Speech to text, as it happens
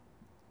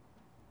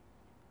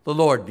The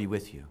Lord be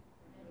with you.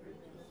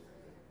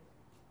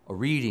 A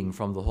reading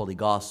from the Holy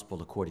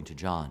Gospel according to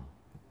John.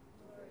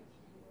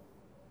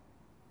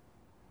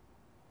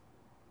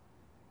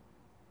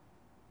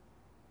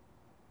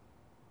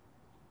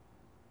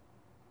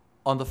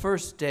 On the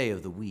first day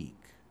of the week,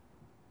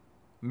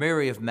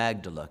 Mary of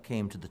Magdala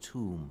came to the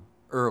tomb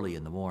early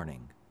in the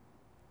morning,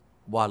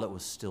 while it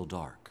was still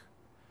dark,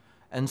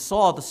 and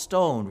saw the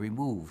stone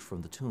removed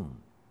from the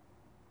tomb.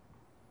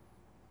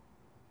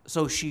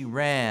 So she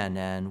ran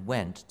and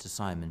went to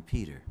Simon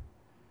Peter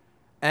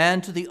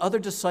and to the other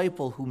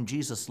disciple whom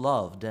Jesus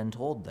loved, and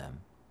told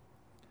them,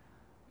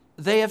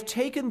 "They have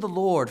taken the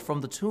Lord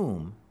from the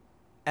tomb,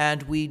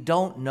 and we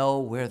don't know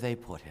where they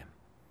put him."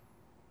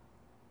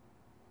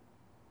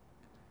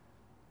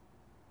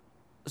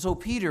 So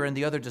Peter and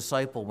the other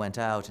disciple went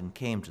out and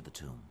came to the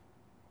tomb.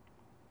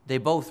 They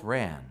both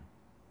ran,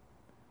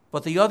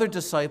 but the other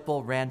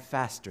disciple ran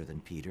faster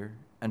than Peter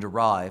and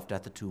arrived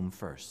at the tomb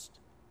first.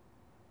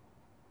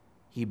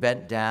 He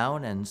bent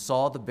down and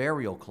saw the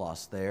burial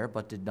cloths there,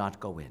 but did not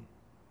go in.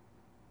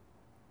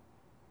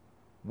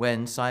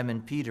 When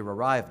Simon Peter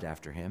arrived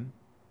after him,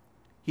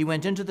 he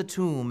went into the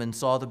tomb and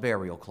saw the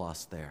burial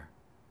cloths there,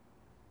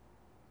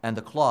 and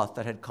the cloth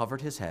that had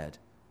covered his head,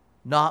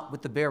 not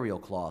with the burial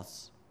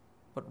cloths,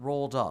 but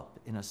rolled up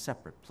in a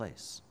separate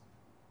place.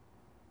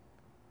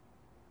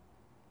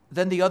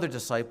 Then the other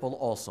disciple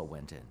also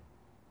went in,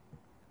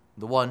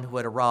 the one who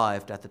had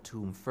arrived at the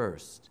tomb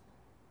first,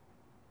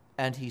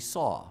 and he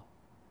saw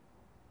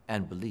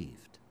and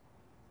believed.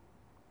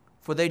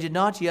 For they did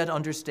not yet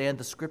understand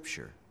the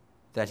scripture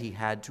that he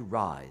had to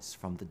rise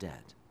from the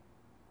dead.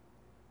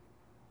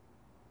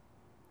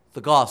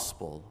 The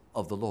Gospel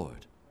of the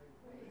Lord.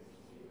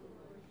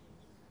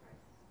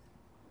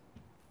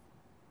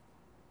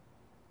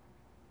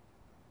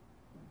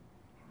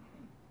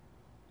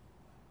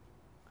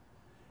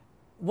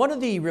 One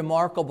of the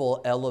remarkable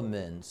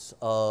elements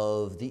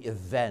of the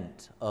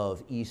event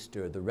of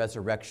Easter, the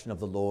resurrection of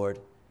the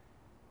Lord,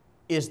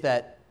 is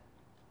that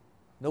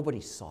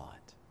nobody saw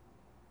it.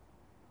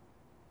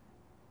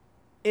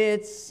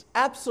 It's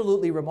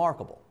absolutely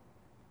remarkable.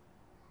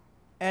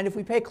 And if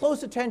we pay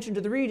close attention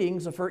to the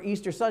readings for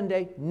Easter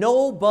Sunday,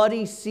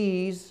 nobody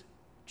sees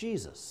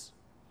Jesus.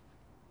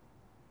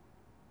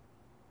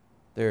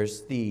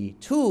 There's the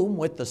tomb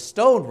with the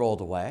stone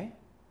rolled away.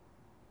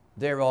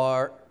 There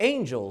are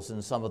angels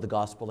in some of the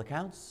gospel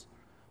accounts,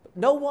 but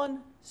no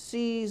one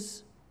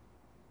sees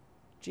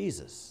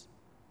Jesus.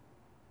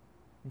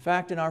 In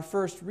fact, in our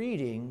first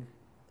reading,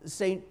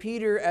 St.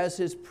 Peter, as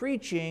his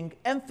preaching,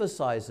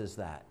 emphasizes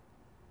that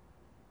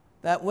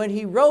when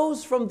he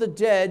rose from the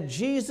dead,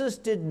 Jesus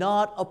did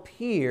not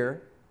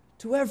appear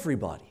to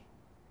everybody.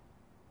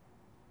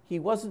 He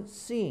wasn't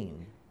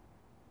seen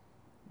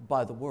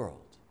by the world.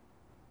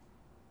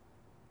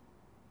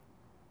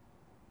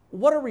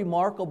 What a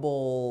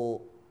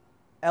remarkable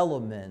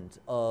element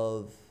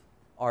of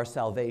our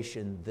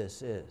salvation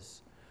this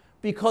is.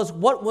 Because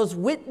what was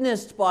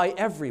witnessed by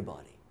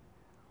everybody,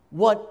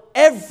 what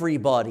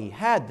everybody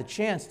had the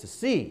chance to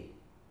see,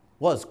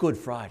 was Good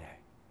Friday.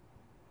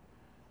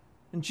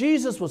 And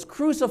Jesus was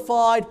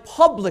crucified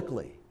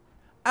publicly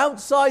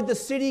outside the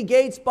city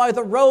gates by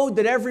the road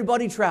that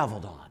everybody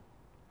traveled on.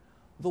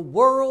 The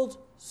world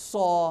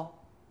saw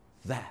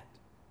that.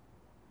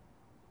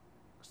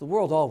 Because the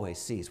world always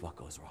sees what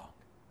goes wrong.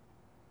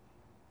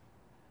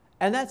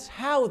 And that's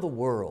how the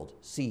world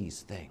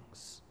sees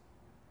things,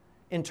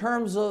 in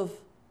terms of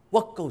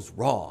what goes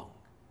wrong,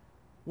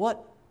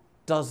 what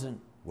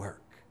doesn't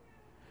work.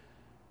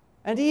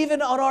 And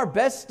even on our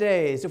best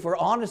days, if we're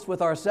honest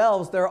with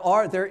ourselves,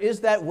 there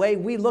is that way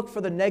we look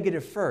for the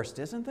negative first,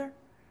 isn't there?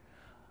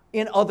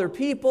 In other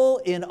people,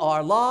 in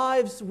our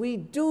lives, we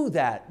do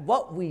that.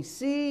 What we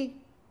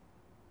see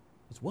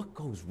is what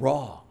goes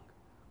wrong,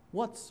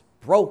 what's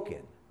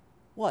broken,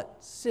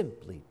 what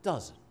simply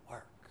doesn't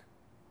work.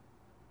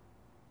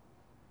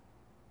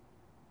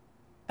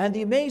 And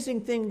the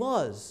amazing thing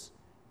was,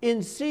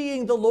 in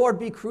seeing the Lord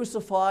be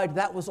crucified,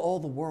 that was all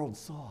the world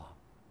saw.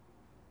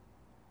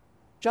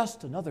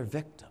 Just another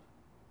victim.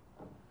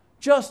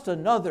 Just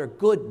another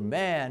good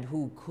man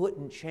who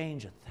couldn't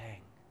change a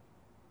thing.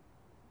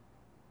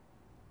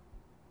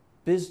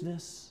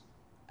 Business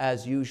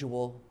as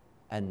usual,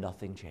 and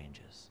nothing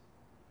changes.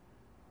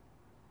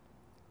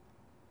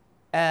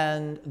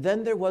 And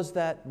then there was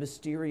that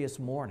mysterious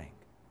morning,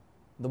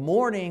 the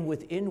morning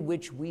within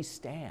which we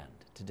stand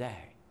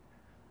today.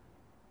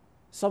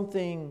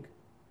 Something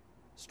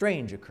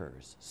strange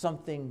occurs,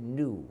 something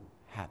new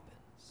happens.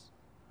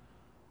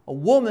 A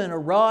woman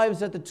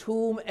arrives at the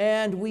tomb,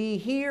 and we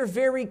hear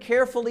very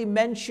carefully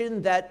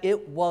mentioned that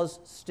it was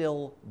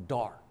still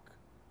dark.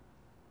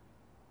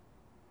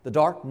 The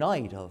dark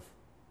night of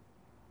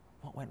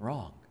what went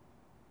wrong.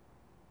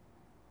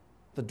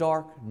 The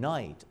dark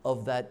night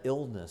of that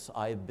illness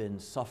I've been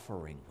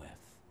suffering with.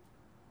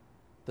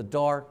 The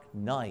dark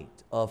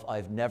night of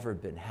I've never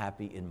been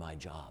happy in my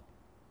job.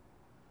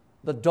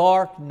 The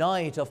dark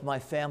night of my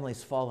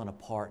family's fallen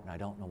apart and I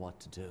don't know what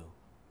to do.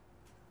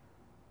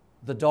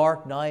 the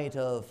dark night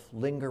of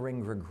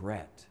lingering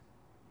regret,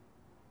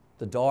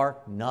 the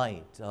dark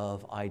night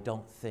of, I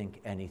don't think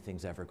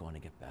anything's ever going to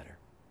get better.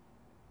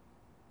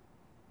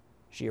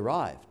 She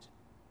arrived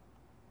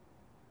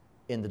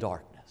in the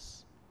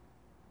darkness,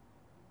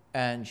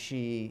 and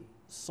she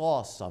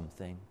saw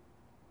something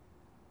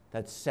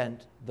that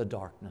sent the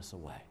darkness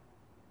away.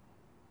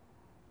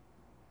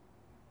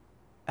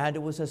 And it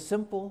was as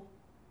simple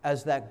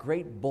as that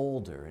great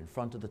boulder in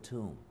front of the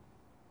tomb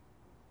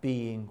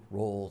being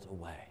rolled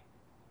away.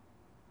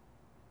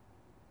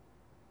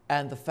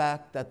 And the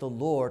fact that the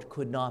Lord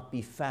could not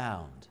be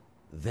found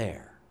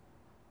there.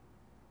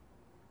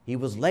 He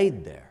was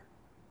laid there.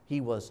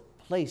 He was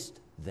placed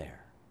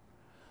there.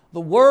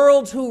 The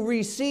world who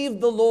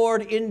received the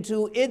Lord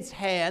into its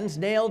hands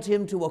nailed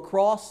him to a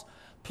cross,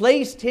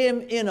 placed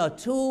him in a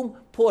tomb,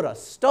 put a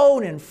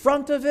stone in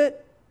front of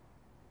it,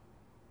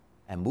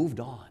 and moved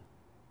on.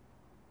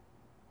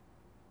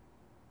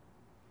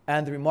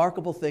 And the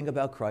remarkable thing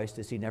about Christ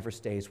is he never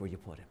stays where you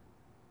put him.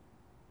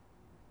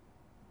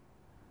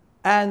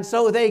 And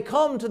so they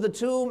come to the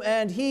tomb,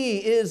 and he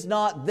is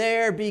not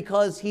there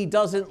because he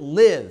doesn't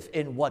live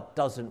in what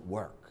doesn't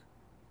work.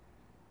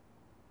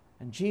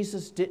 And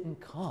Jesus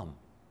didn't come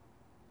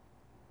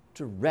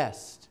to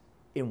rest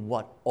in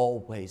what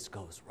always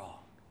goes wrong.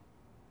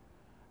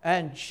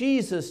 And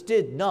Jesus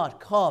did not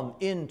come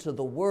into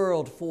the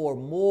world for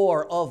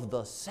more of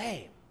the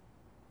same.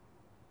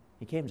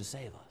 He came to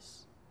save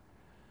us.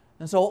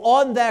 And so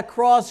on that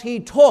cross, he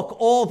took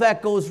all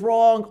that goes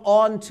wrong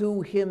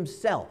onto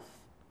himself.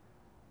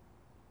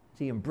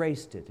 He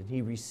embraced it, and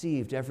he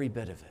received every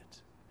bit of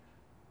it.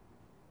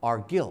 Our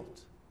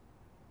guilt,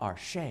 our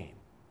shame,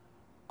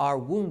 our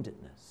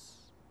woundedness,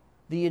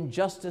 the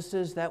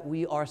injustices that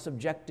we are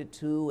subjected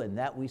to and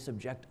that we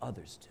subject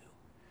others to.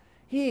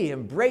 He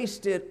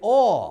embraced it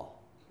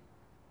all.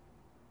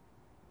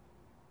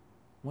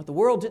 What the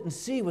world didn't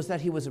see was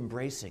that he was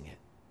embracing it.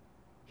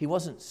 He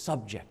wasn't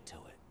subject to it.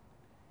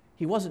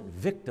 He wasn't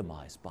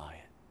victimized by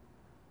it,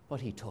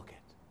 but he took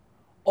it,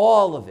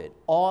 all of it,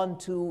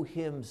 onto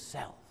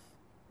himself,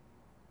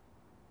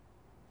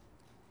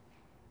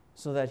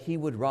 so that he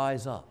would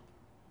rise up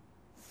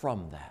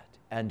from that,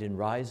 and in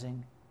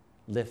rising,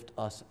 lift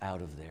us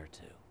out of there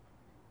too.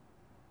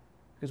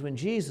 Because when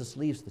Jesus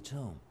leaves the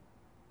tomb,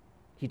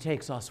 he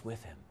takes us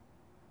with him.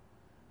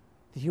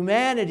 The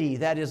humanity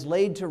that is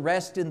laid to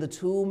rest in the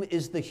tomb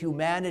is the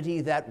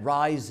humanity that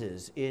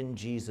rises in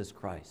Jesus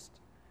Christ.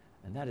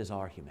 And that is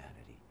our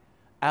humanity,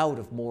 out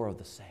of more of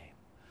the same,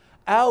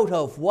 out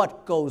of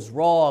what goes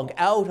wrong,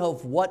 out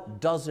of what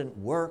doesn't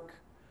work,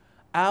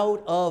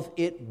 out of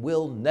it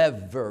will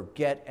never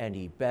get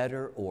any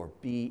better or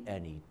be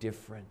any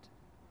different.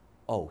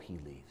 Oh, he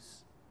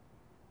leaves.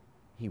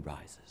 He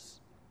rises.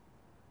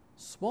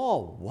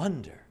 Small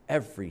wonder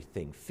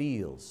everything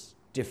feels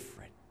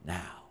different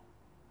now.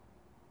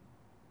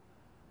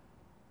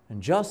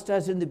 And just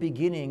as in the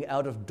beginning,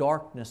 out of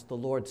darkness, the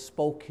Lord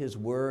spoke his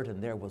word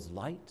and there was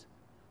light,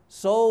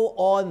 so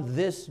on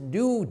this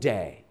new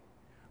day,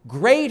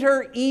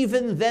 greater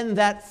even than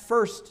that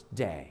first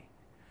day,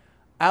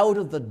 out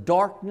of the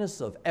darkness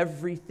of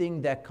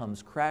everything that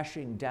comes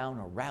crashing down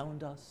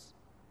around us,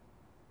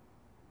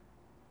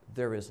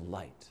 there is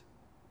light,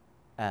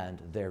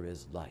 and there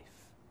is life,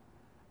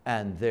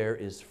 and there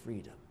is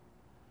freedom,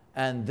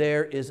 and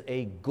there is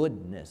a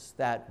goodness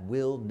that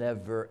will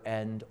never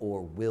end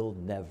or will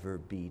never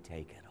be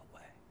taken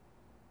away.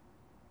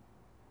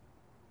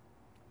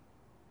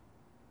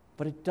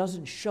 But it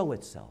doesn't show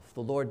itself.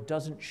 The Lord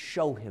doesn't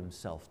show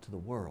himself to the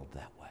world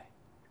that way.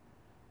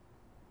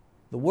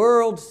 The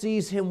world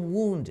sees him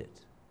wounded,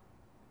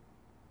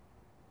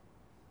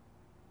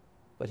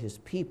 but his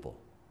people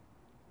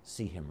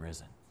see him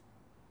risen.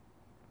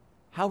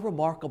 How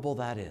remarkable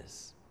that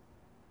is.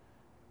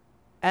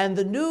 And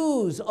the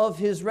news of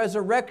his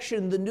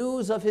resurrection, the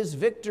news of his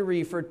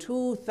victory for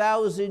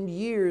 2,000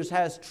 years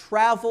has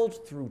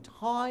traveled through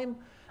time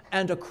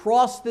and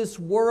across this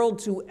world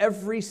to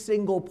every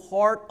single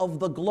part of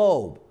the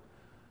globe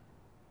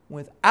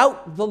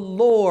without the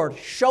Lord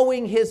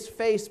showing his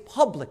face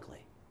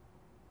publicly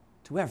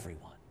to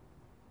everyone.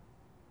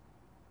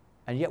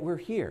 And yet we're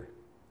here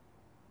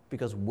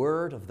because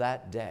word of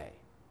that day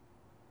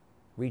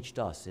reached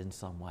us in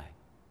some way.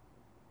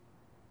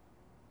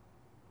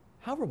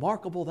 How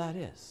remarkable that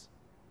is,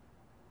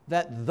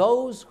 that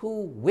those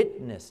who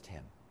witnessed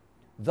him,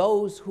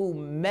 those who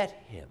met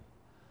him,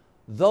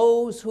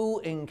 those who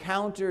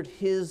encountered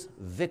his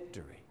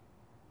victory,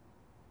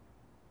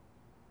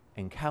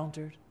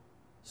 encountered,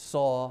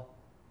 saw,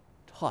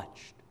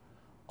 touched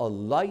a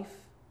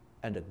life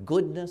and a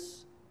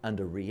goodness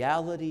and a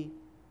reality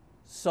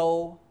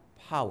so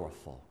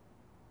powerful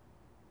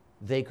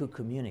they could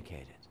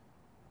communicate it,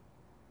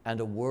 and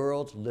a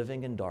world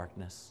living in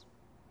darkness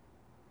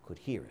could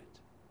hear it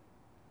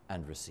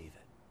and receive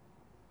it.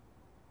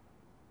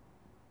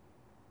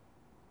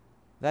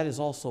 That is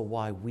also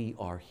why we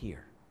are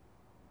here.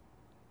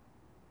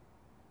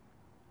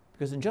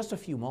 Because in just a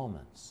few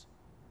moments,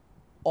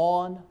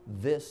 on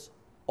this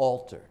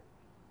altar,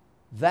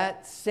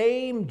 that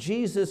same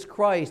Jesus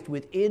Christ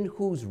within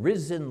whose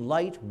risen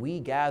light we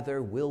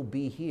gather will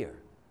be here.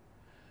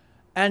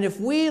 And if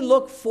we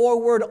look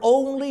forward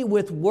only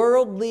with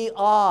worldly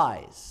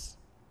eyes,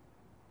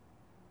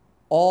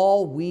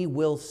 all we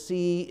will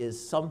see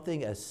is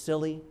something as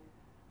silly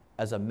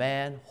as a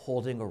man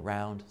holding a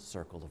round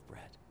circle of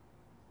bread.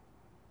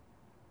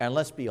 And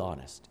let's be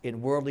honest,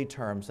 in worldly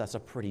terms, that's a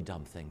pretty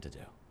dumb thing to do.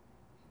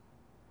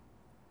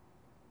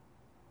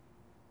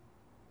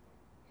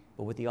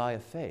 But with the eye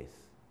of faith,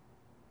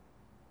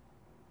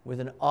 with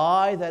an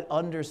eye that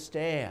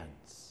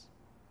understands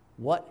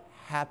what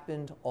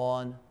happened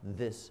on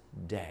this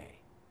day,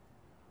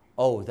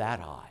 oh, that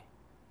eye,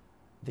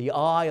 the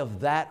eye of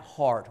that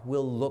heart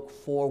will look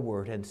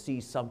forward and see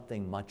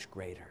something much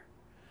greater.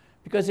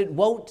 Because it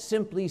won't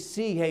simply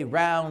see a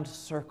round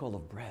circle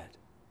of bread.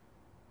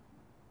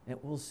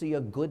 It will see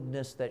a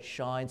goodness that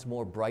shines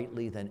more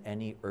brightly than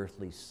any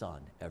earthly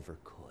sun ever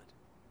could.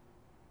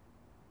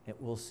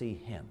 It will see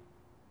Him.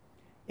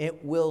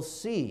 It will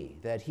see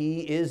that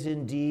He is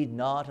indeed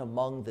not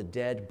among the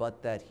dead,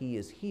 but that He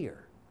is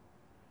here.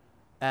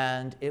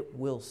 And it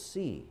will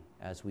see,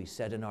 as we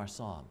said in our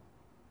song,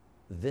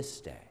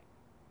 this day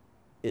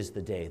is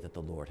the day that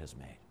the Lord has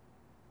made.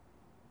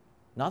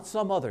 Not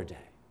some other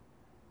day,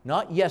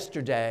 not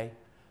yesterday,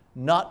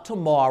 not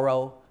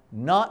tomorrow,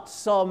 not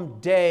some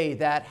day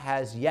that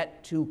has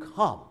yet to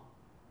come,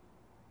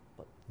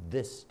 but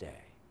this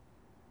day.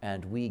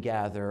 And we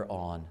gather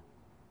on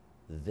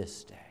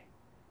this day.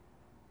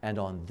 And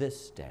on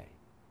this day,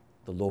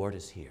 the Lord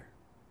is here.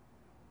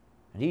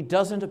 And He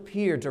doesn't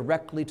appear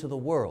directly to the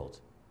world.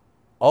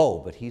 Oh,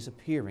 but He's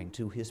appearing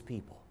to His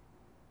people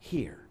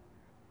here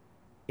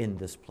in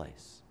this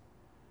place.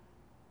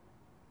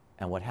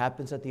 And what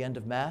happens at the end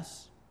of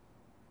Mass?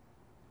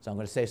 So I'm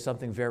going to say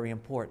something very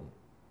important.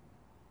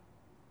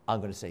 I'm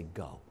going to say,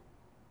 go.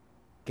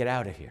 Get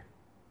out of here.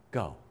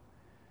 Go.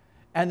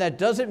 And that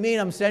doesn't mean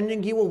I'm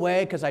sending you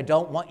away because I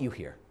don't want you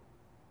here.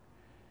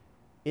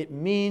 It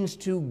means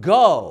to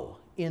go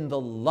in the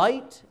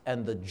light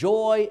and the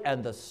joy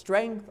and the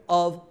strength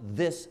of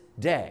this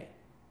day.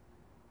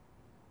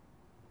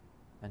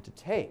 And to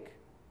take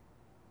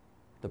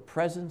the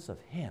presence of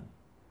Him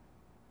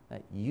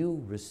that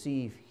you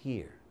receive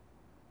here,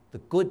 the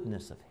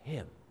goodness of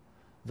Him,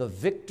 the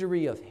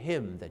victory of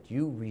Him that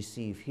you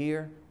receive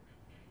here,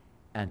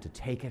 and to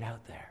take it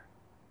out there.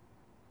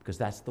 Because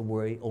that's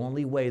the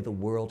only way the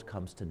world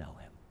comes to know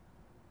Him.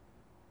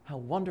 How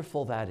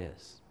wonderful that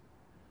is.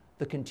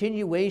 The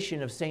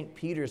continuation of St.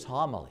 Peter's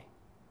homily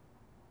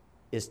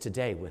is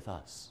today with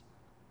us.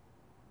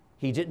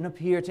 He didn't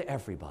appear to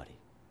everybody,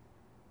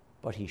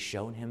 but He's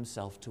shown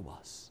Himself to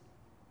us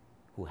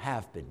who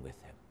have been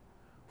with Him,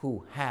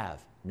 who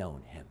have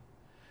known Him.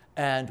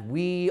 And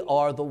we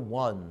are the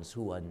ones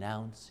who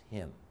announce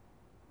Him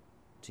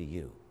to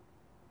you.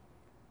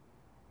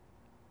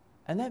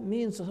 And that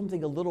means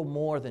something a little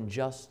more than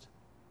just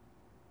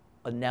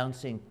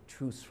announcing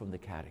truths from the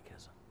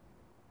Catechism.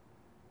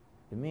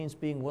 It means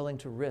being willing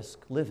to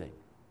risk living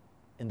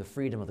in the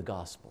freedom of the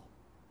gospel.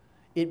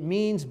 It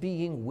means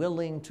being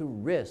willing to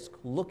risk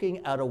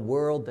looking at a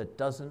world that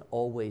doesn't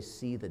always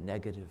see the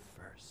negative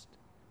first.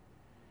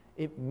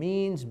 It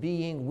means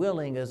being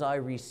willing, as I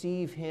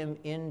receive Him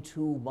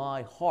into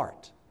my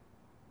heart,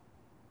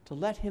 to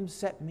let Him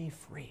set me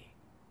free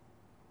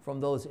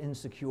from those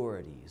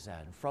insecurities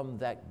and from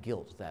that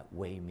guilt that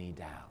weigh me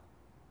down.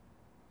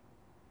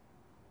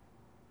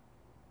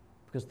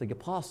 Because the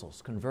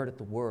apostles converted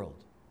the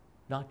world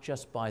not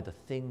just by the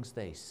things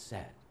they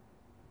said,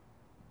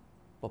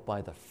 but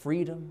by the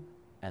freedom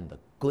and the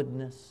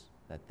goodness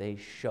that they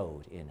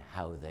showed in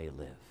how they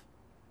live.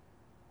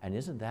 And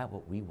isn't that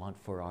what we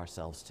want for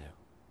ourselves too?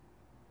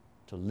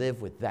 To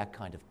live with that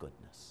kind of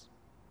goodness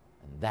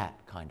and that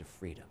kind of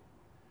freedom.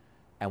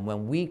 And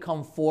when we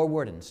come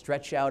forward and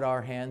stretch out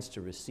our hands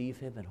to receive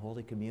Him in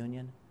Holy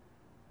Communion,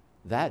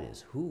 that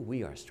is who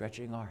we are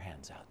stretching our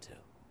hands out to.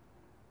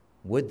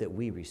 Would that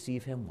we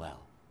receive Him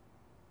well,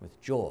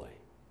 with joy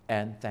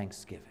and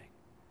thanksgiving.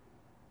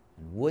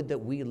 And would that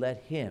we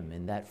let Him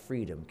in that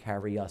freedom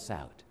carry us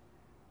out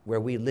where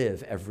we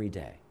live every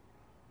day.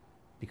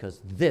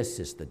 Because this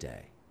is the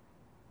day,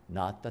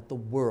 not that the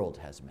world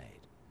has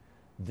made.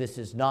 This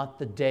is not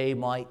the day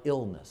my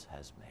illness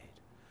has made.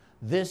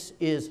 This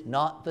is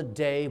not the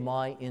day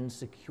my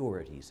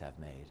insecurities have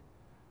made.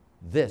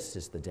 This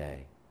is the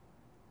day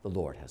the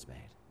Lord has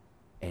made.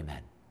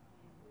 Amen.